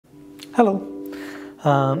Hello.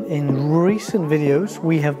 In recent videos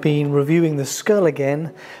we have been reviewing the skull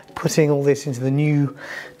again, putting all this into the new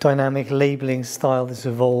dynamic labelling style that's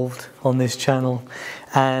evolved on this channel,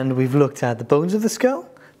 and we've looked at the bones of the skull,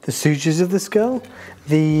 the sutures of the skull,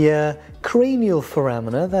 the cranial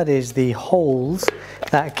foramina, that is the holes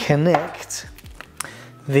that connect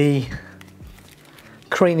the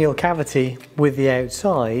cranial cavity with the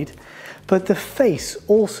outside. But the face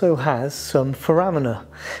also has some foramina.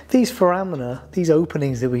 These foramina, these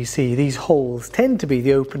openings that we see, these holes, tend to be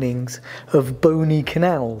the openings of bony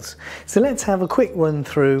canals. So let's have a quick run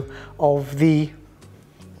through of the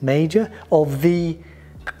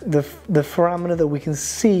foramina that we can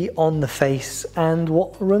see on the face and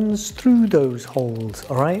what runs through those holes,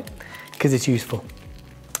 all right? Because it's useful.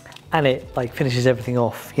 And it finishes everything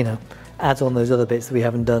off, you know, adds on those other bits that we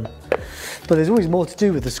haven't done. But there's always more to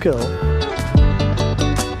do with the skull.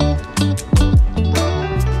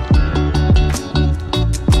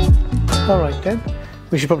 Alright then,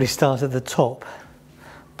 we should probably start at the top.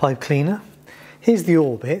 Pipe cleaner. Here's the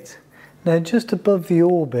orbit. Now just above the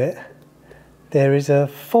orbit there is a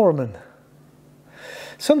foramen.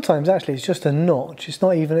 Sometimes actually it's just a notch. It's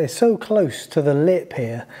not even, it's so close to the lip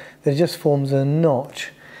here that it just forms a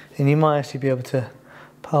notch. And you might actually be able to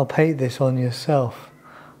palpate this on yourself.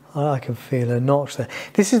 I can feel a notch there.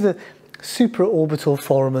 This is the supraorbital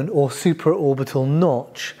foramen or supraorbital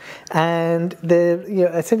notch, and they're, you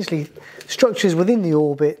know, essentially structures within the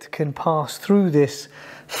orbit can pass through this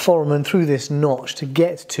foramen, through this notch, to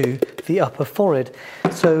get to the upper forehead.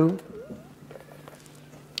 So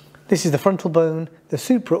this is the frontal bone. The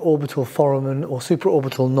supraorbital foramen or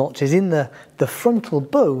supraorbital notch is in the frontal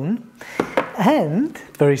bone, and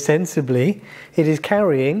very sensibly it is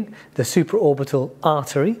carrying the supraorbital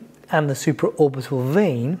artery and the supraorbital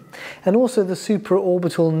vein, and also the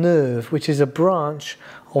supraorbital nerve, which is a branch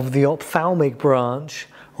of the ophthalmic branch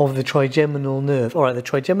of the trigeminal nerve. All right, the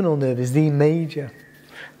trigeminal nerve is the major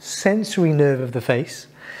sensory nerve of the face,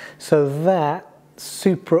 so that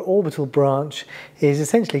supraorbital branch is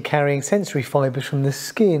essentially carrying sensory fibers from the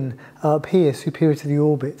skin up here, superior to the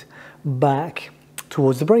orbit, back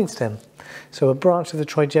towards the brainstem. So a branch of the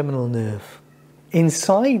trigeminal nerve.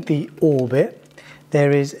 Inside the orbit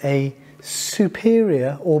there is a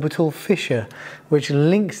superior orbital fissure which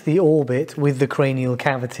links the orbit with the cranial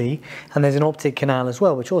cavity, and there's an optic canal as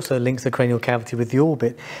well which also links the cranial cavity with the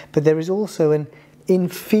orbit. But there is also an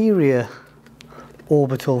inferior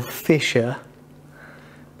orbital fissure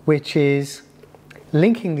which is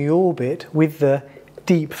linking the orbit with the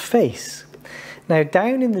deep face. Now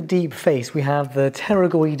down in the deep face we have the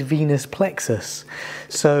pterygoid venous plexus,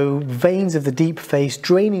 so veins of the deep face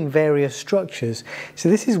draining various structures. So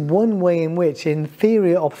this is one way in which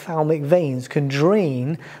inferior ophthalmic veins can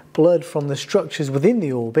drain blood from the structures within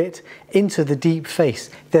the orbit into the deep face.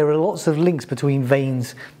 There are lots of links between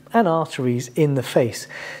veins and arteries in the face.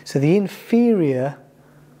 So the inferior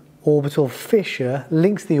orbital fissure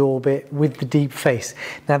links the orbit with the deep face.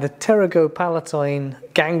 Now the pterygopalatine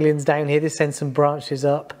ganglions down here, this sends some branches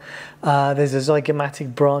up. There's a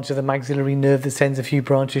zygomatic branch of the maxillary nerve that sends a few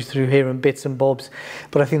branches through here and bits and bobs.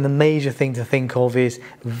 But I think the major thing to think of is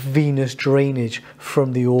venous drainage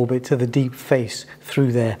from the orbit to the deep face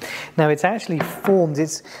through there. Now it's actually formed,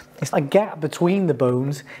 it's a gap between the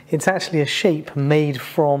bones. It's actually a shape made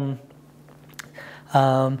from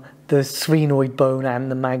the sphenoid bone and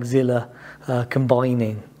the maxilla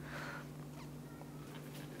combining.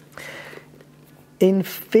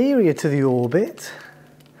 Inferior to the orbit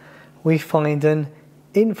we find an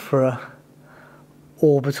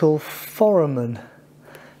infraorbital foramen.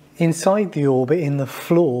 Inside the orbit, in the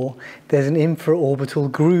floor, there's an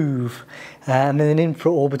infraorbital groove and then an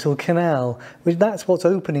infraorbital canal, which that's what's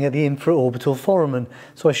opening at the infraorbital foramen.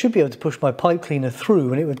 So I should be able to push my pipe cleaner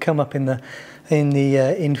through and it would come up in the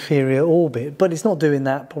inferior orbit, but it's not doing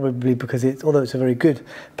that, probably because although it's a very good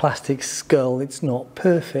plastic skull, it's not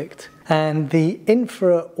perfect. And the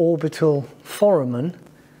infraorbital foramen,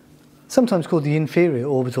 sometimes called the inferior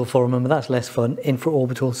orbital foramen, but that's less fun.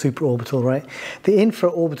 Infraorbital, supraorbital, right? The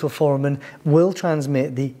infraorbital foramen will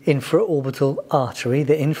transmit the infraorbital artery,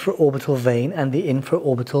 the infraorbital vein, and the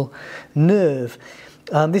infraorbital nerve.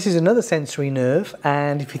 This is another sensory nerve,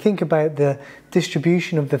 and if you think about the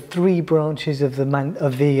distribution of the three branches of the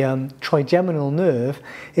trigeminal nerve,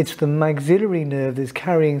 it's the maxillary nerve that's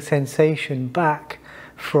carrying sensation back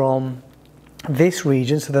from this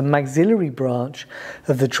region, so the maxillary branch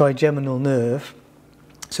of the trigeminal nerve.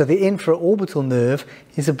 So the infraorbital nerve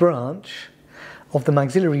is a branch of the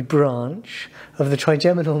maxillary branch of the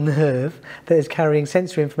trigeminal nerve that is carrying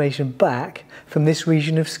sensory information back from this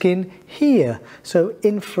region of skin here. So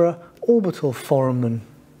infraorbital orbital foramen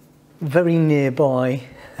very nearby.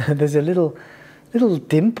 There's a little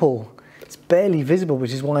dimple. It's barely visible,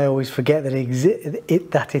 which is why I always forget that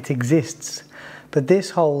it exists. But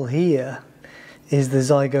this hole here is the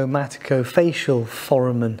zygomaticofacial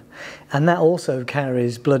foramen, and that also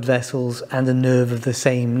carries blood vessels and a nerve of the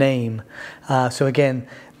same name. So again,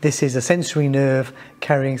 this is a sensory nerve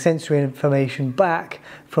carrying sensory information back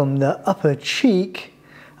from the upper cheek.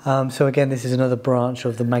 So again, this is another branch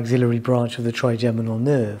of the maxillary branch of the trigeminal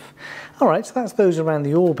nerve. All right, so that's those around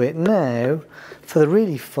the orbit. Now, for the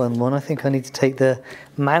really fun one, I think I need to take the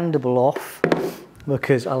mandible off,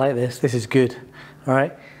 because I like this. This is good. All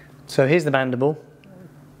right, so here's the mandible.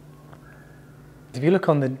 If you look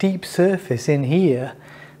on the deep surface in here,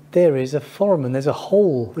 there is a foramen. There's a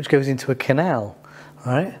hole which goes into a canal.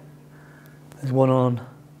 All right, there's one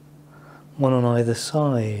on either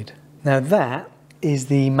side. Now that is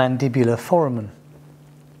the mandibular foramen,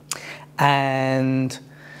 and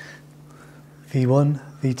V1,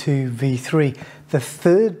 V2, V3. The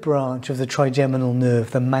third branch of the trigeminal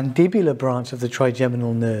nerve, the mandibular branch of the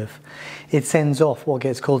trigeminal nerve, it sends off what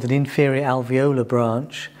gets called an inferior alveolar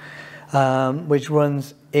branch, which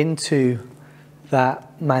runs into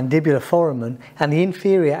that mandibular foramen, and the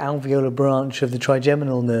inferior alveolar branch of the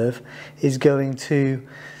trigeminal nerve is going to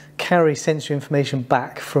carry sensory information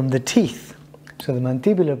back from the teeth. So the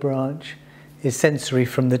mandibular branch is sensory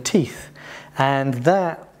from the teeth, and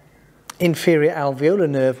that inferior alveolar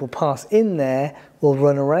nerve will pass in there, will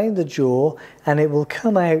run around the jaw, and it will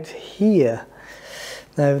come out here.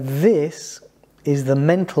 Now this is the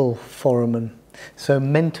mental foramen. So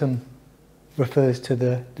mentum refers to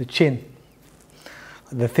the chin,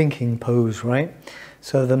 the thinking pose, right?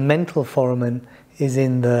 So the mental foramen is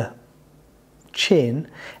in the chin,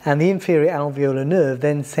 and the inferior alveolar nerve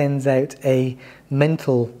then sends out a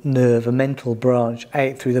mental nerve, a mental branch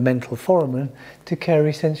out through the mental foramen to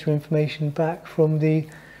carry sensory information back from the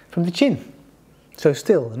chin. So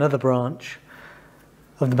still another branch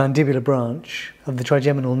of the mandibular branch of the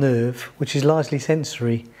trigeminal nerve, which is largely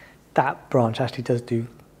sensory. That branch actually does do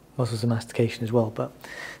muscles of mastication as well, but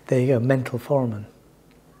there you go, mental foramen.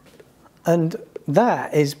 And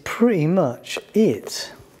that is pretty much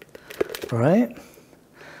it, right?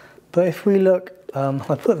 But if we look,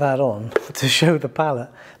 I put that on to show the palate,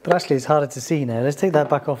 but actually it's harder to see now. Let's take that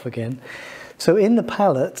back off again. So in the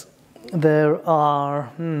palate, there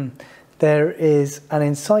is an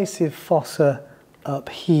incisive fossa up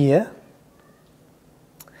here,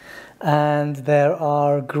 and there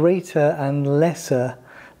are greater and lesser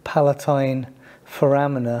palatine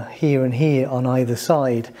foramina here and here on either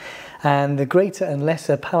side. And the greater and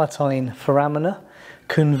lesser palatine foramina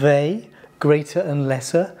convey greater and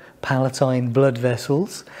lesser palatine blood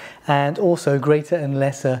vessels, and also greater and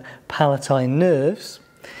lesser palatine nerves,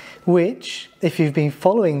 which, if you've been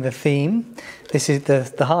following the theme, this is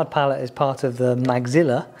the hard palate is part of the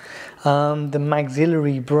maxilla. The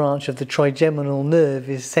maxillary branch of the trigeminal nerve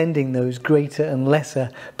is sending those greater and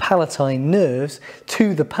lesser palatine nerves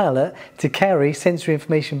to the palate to carry sensory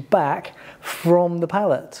information back from the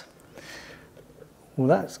palate. Well,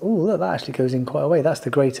 that actually goes in quite a way. That's the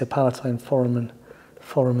greater palatine foramen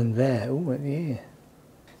there. Oh, yeah.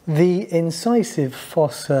 The incisive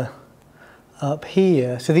fossa up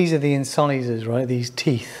here. So these are the incisors, right? These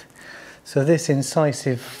teeth. So this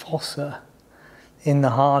incisive fossa in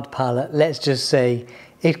the hard palate, let's just say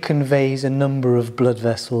it conveys a number of blood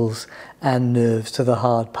vessels and nerves to the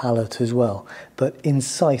hard palate as well. But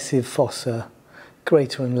incisive fossa,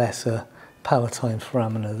 greater and lesser palatine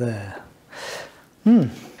foramina there.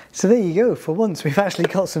 So there you go. For once, we've actually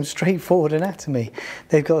got some straightforward anatomy.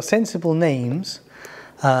 They've got sensible names,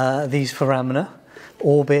 these foramina: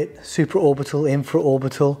 orbit, supraorbital,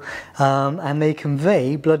 infraorbital, and they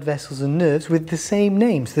convey blood vessels and nerves with the same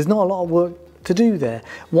names. There's not a lot of work to do there.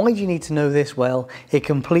 Why do you need to know this? Well, it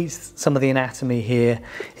completes some of the anatomy here.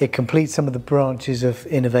 It completes some of the branches of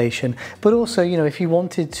innervation. But also, you know, if you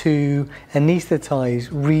wanted to anaesthetize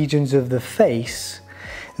regions of the face,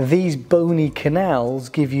 these bony canals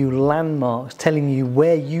give you landmarks telling you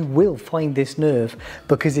where you will find this nerve,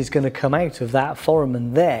 because it's going to come out of that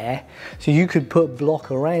foramen there. So you could put block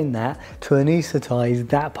around that to anaesthetize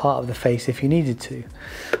that part of the face if you needed to.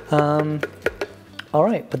 All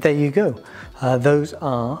right, but there you go. Those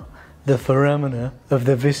are the foramina of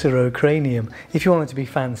the viscerocranium. If you want it to be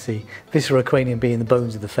fancy, viscerocranium being the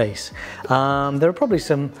bones of the face. There are probably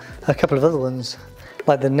a couple of other ones,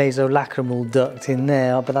 like the nasolacrimal duct in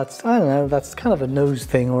there, but that's, I don't know, that's kind of a nose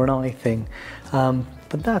thing or an eye thing.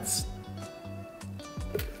 But those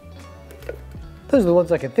are the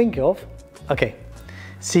ones I can think of. Okay,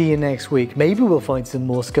 See you next week. Maybe we'll find some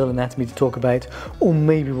more skull anatomy to talk about, or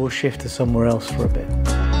maybe we'll shift to somewhere else for a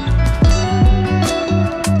bit.